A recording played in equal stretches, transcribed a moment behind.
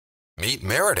Meet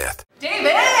Meredith. David!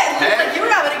 Looks like you were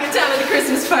having a good time at the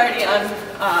Christmas party on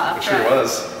I sure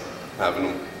was.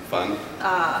 Having fun.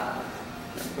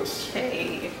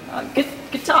 Hey,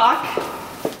 good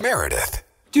talk. Meredith.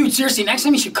 Dude, seriously, next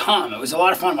time you should come. It was a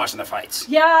lot of fun watching the fights.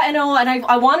 Yeah, I know, and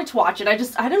I wanted to watch it. I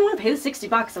didn't want to pay the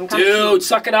 $60. I'm kind of Dude,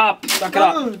 suck it up. Suck it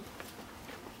up.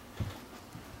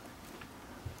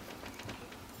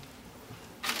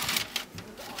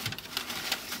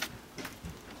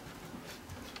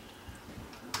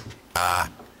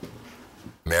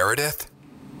 Meredith?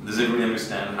 Does everybody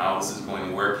understand how this is going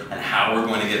to work and how we're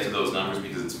going to get to those numbers?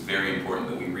 Because it's very important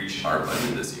that we reach our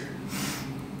budget this year.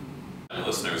 And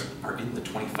listeners are in the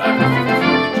 25 to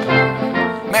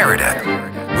 50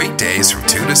 Meredith. Weekdays from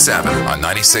 2 to 7 on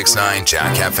 96.9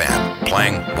 Jack FM.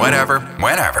 Playing whatever,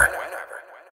 whenever.